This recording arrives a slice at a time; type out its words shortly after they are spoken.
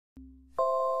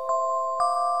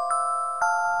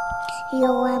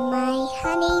You're my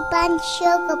honey bun,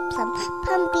 sugar plum,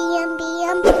 pumpy umby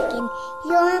umpkin.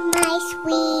 You're my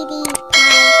sweetie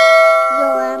pie.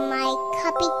 You're my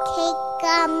cupcake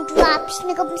gumdrop,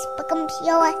 snickums, spickums.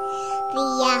 You're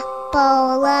the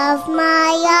apple of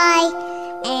my eye.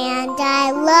 And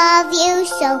I love you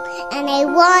so, and I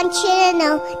want you to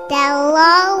know that I'll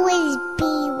always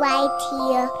be right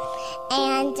here.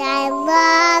 And I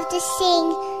love to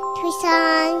sing 2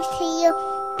 songs to you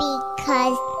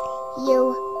because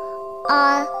you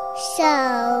are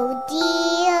so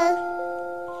dear.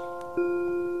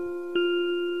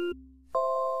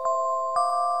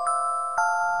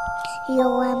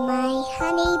 You're my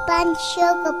honey bun,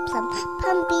 sugar plum,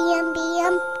 pumpy umby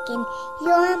umpkin.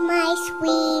 You're my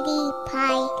sweetie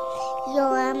pie.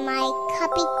 You're my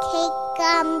cupcake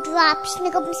gumdrop,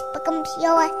 snickums, spickums.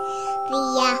 You're the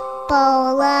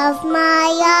apple of my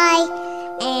eye.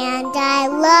 And I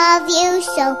love you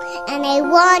so, and I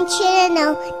want you to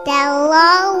know that I'll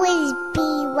always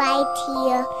be right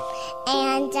here.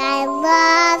 And I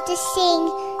love to sing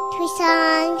 2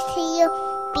 songs to you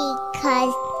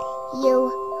because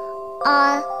you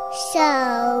are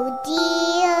so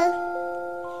dear.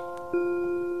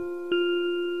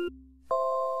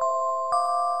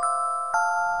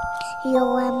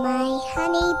 You're my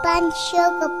honey bun,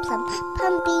 sugar plum,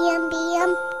 pumpy umby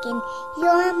umpkin.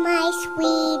 You're my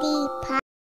sweetie pie.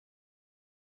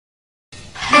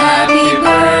 Happy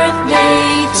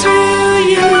birthday to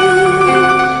you.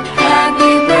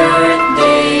 Happy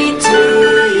birthday to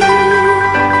you.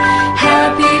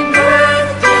 Happy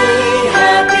birthday,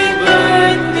 happy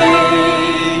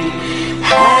birthday.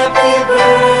 Happy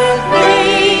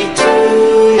birthday to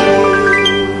you.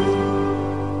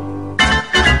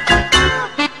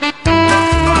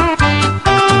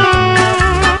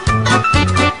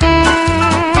 Happy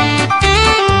birthday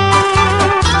to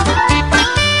you.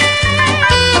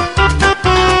 Happy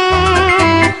birthday to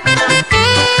you.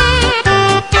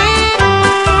 Happy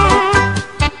birthday,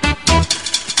 happy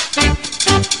birthday.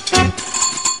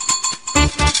 Happy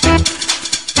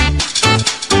birthday to you.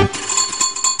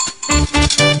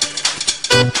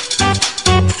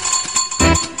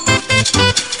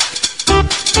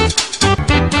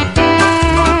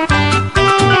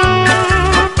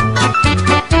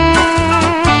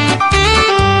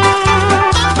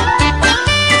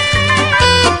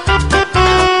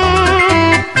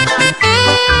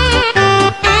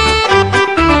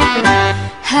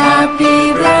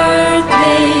 Happy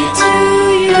birthday to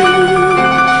you.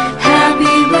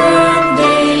 Happy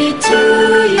birthday to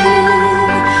you.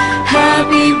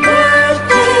 Happy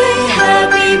birthday,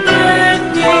 happy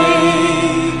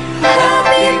birthday.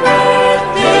 Happy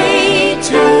birthday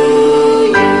to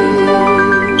you.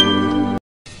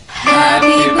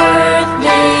 Happy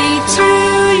birthday to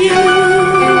you.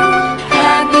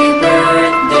 Happy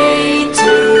birthday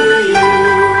to you.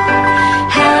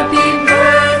 Happy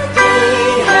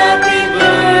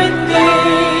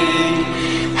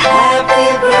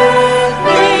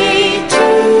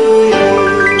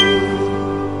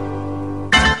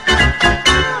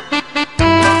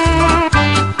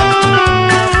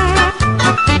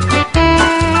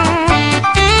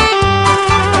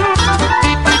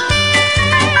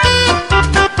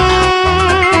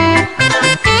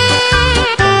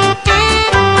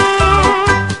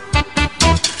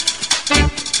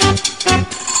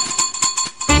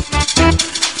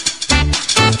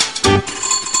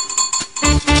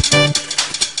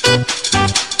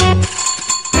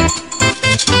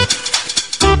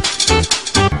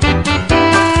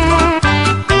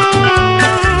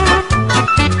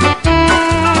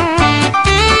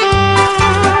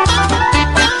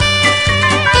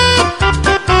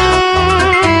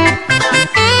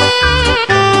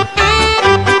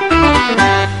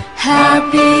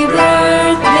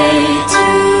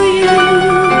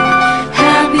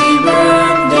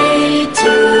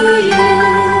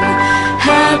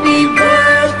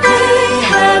birthday,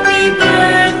 happy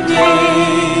birthday.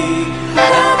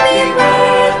 Happy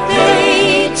birthday to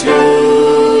you.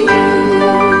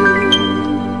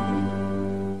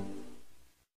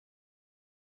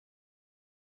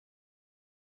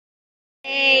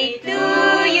 Day to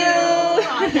you.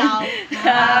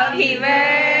 Happy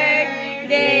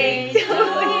birthday to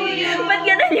you. Ba't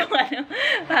ganun yung ano?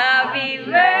 Happy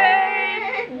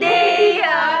birthday,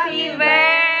 happy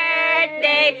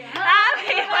birthday,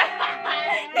 happy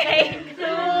birthday to you.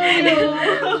 Blue,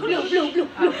 blue, blue, blue, blue, blue.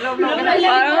 Parang dali,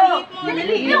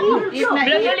 blue, blue.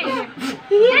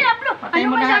 Ano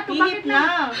mo na? Ihip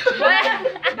na.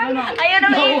 Ayun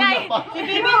ang ingay. Si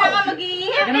Bibi na nga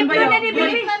mag-iihip. Ganun ba yun?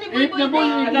 Ihip na, boy.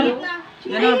 Ganun.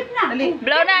 Dali.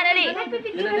 Blow na, dali.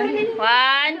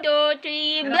 1, 2,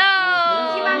 3,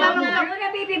 blow! Blue na,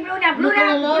 baby, blue na.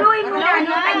 Bluein mo na.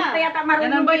 Ano tayo kaya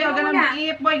tamarunong Ganun ba? Ganun.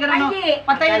 Iip boy, ganun.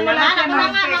 Patayin mo lahat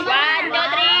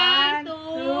yan. 1,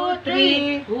 2,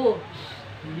 3. 2,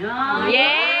 3.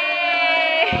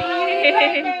 Yay!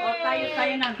 O,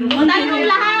 tayo na. Tayo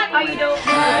lahat. Tayo daw.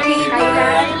 Happy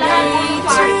birthday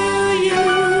to you.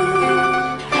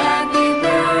 Happy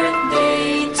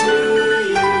birthday to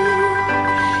you.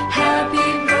 Happy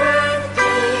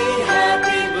birthday,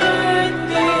 happy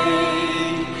birthday.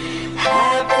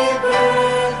 Happy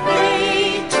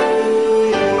birthday to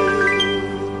you.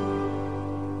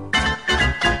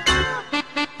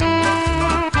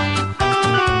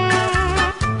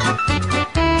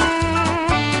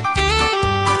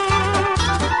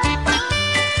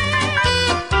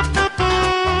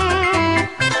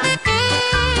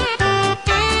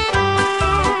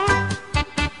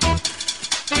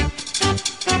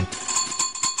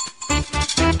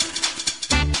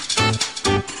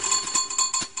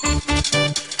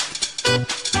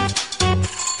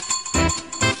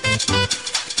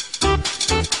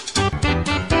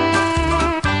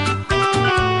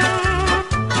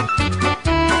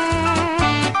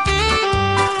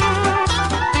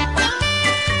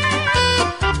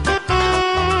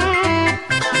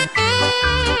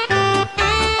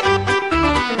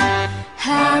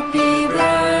 Happy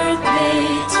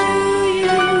birthday to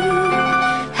you.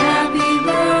 Happy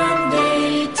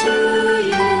birthday to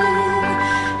you.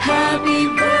 Happy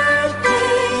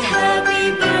birthday, happy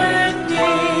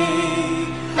birthday.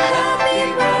 Happy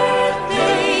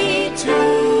birthday to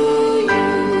you.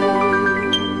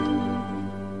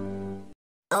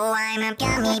 Oh, I'm a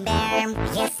gummy bear.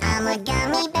 Yes, I'm a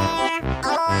gummy bear.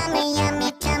 Oh, I'm a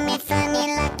yummy, tummy,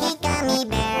 funny, lucky gummy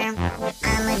bear.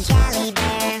 I'm a jelly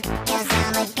bear, 'cause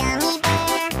I'm a gummy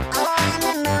bear. Oh, I'm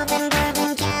a moving,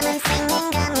 grooving, jamming, singing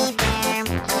gummy bear.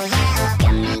 Oh, yeah.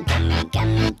 Gummy, gummy,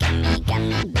 gummy, gummy,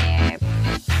 gummy bear.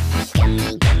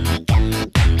 Gummy, gummy, gummy,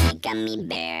 gummy, gummy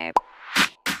bear.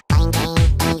 Bang, bang,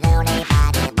 bang, do-de,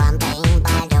 ba-de, bum, bang,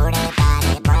 ba-do-de,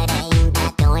 ba-de, ba-ding,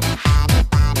 ba-do-de, ba-de,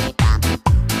 ba-de, bum.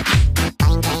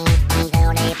 Bang, bang, bang,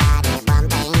 do-de, ba-de, bum,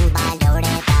 bang,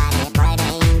 ba-do-de, ba-de,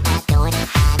 ba-ding, ba-do-de,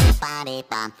 ba-de, ba-de,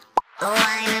 bum. Oh,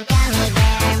 I'm a gummy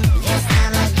bear. Yes,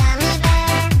 I'm a gummy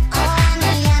bear. Oh, I'm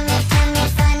a yummy, tummy,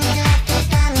 funny, lucky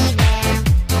gummy bear.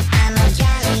 I'm a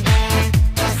jelly bear,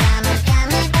 'cause I'm a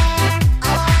gummy bear.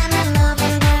 Oh, I'm a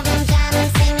moving, grooving, jamming,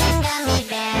 singing gummy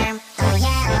bear. Oh,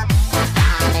 yeah.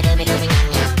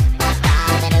 Ba-ba-ba-doo-ba-doo-ba-yum-yum.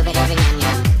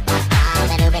 Ba-ba-ba-doo-ba-doo-ba-yum-yum.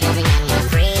 Ba-ba-ba-doo-ba-doo-ba-yum-yum.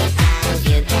 3 times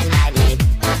you can ride me.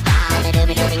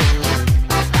 Ba-ba-ba-doo-ba-doo-ba-yum-yum.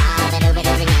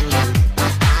 Ba-ba-ba-doo-ba-doo-ba-yum-yum.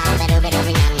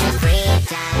 Ba-ba-ba-doo-ba-doo-ba-yum-yum. 3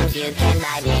 times you can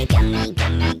ride me. Gummy,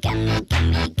 gummy, gummy,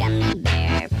 gummy, gummy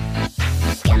bear.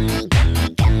 Gummy, gummy,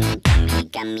 gummy, gummy,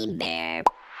 gummy bear.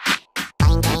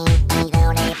 Bang, bang, bang,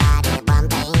 do-de, ba-de, bum,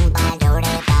 bang,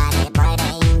 ba-do-de, ba-de,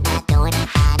 ba-ding, ba-do-de,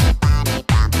 ba-de, ba-de,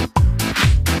 bum.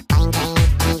 Bang, bang,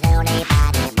 bang, do-de,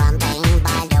 ba-de, bum, bang,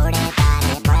 ba-do-de,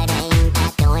 ba-de, ba-ding,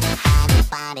 ba-do-de, ba-de,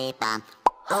 ba-de, bum.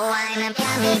 Oh, I'm a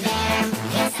gummy bear.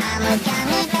 Yes, I'm a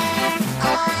gummy bear.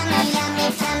 Oh, I'm a yummy,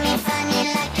 tummy, funny,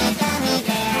 lucky gummy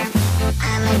bear.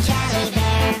 I'm a jelly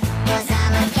bear, 'cause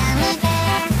I'm a gummy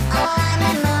bear. Oh, I'm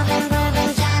a moving,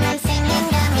 grooving, jamming, singing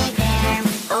gummy bear.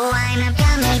 Oh, I'm a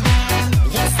gummy bear.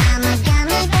 Yes, I'm a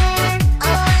gummy bear.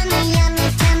 Oh, I'm a yummy,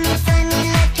 tummy, funny,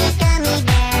 lucky gummy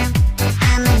bear.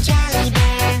 I'm a jelly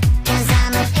bear, 'cause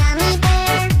I'm a gummy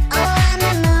bear. Oh, I'm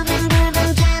a moving,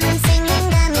 grooving, jamming, singing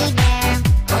gummy bear.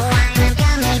 Oh, I'm a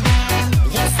gummy bear.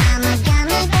 Yes, I'm a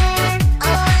gummy bear.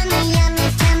 Oh, I'm a yummy,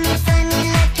 tummy, funny,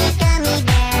 lucky gummy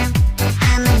bear.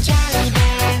 I'm a jelly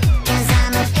bear, 'cause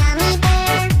I'm a gummy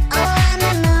bear. Oh, I'm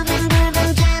a moving,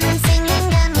 grooving, jamming, singing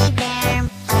gummy bear.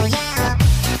 Oh, yeah.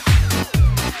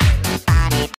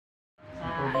 Body.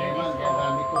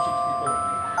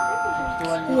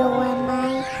 You're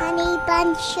my honey bun,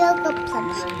 sugar plum,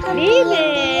 pumpkin,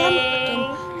 pumpkin.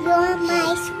 You're my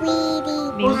sweetie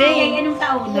Bing, pie. anong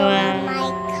taon? You're my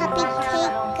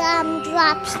cupcake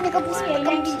gumdrop, snickle,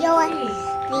 snickle, you're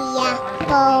the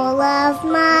apple of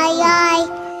my eye.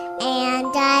 And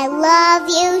I love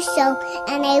you so,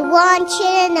 and I want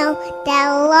you to know that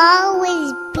I'll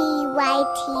always be right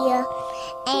here.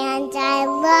 And I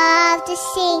love to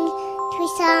sing 3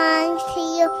 songs to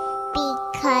you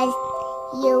because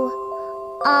you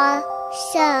are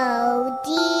so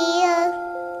dear.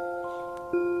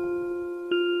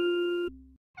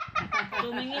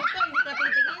 Tumingin ka, hindi ka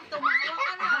titingin, tumawa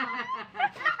ka na.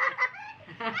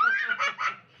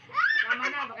 Tama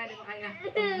na, baka hindi pa kaya.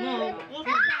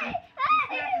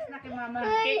 Kikis na kay mama.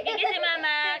 Kikis si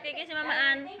mama, kikis si mama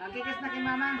Ann. Kikis na kay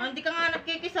mama. Oh, hindi ka nga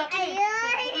nagkikis ako.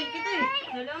 Kikis kita eh.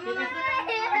 Hello, mama.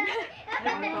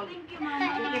 Thank you, mama.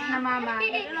 Kikis na mama.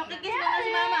 Ano, kikis mo na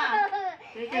si mama.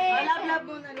 Kikis. Love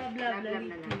muna, love. Love na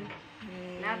lang.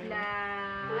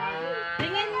 Love.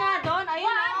 Tingin nga doon,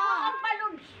 ayun oh. Ang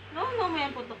balon. No,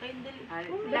 may putukin. Dali.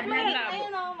 Love na lang.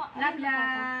 Ayun oh.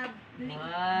 Love.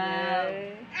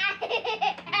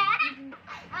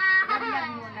 Wow.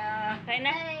 Love muna. Kaya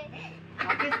na.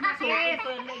 Kiss na kiss.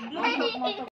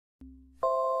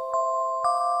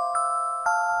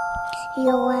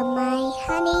 You're my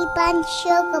honey bun,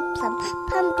 sugar plum,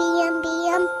 pumpy umby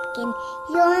umpkin.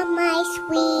 You're my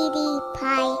sweetie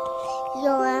pie.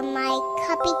 You're my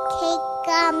cupcake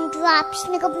gumdrop,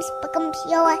 snickums, spickums.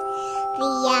 You're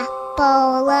the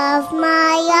apple of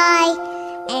my eye.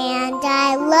 And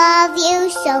I love you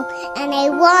so, and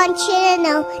I want you to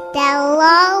know that I'll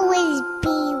always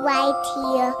be right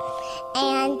here.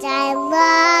 And I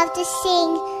love to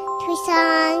sing 3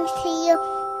 songs to you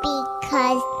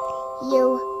because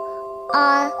you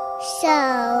are so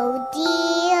dear.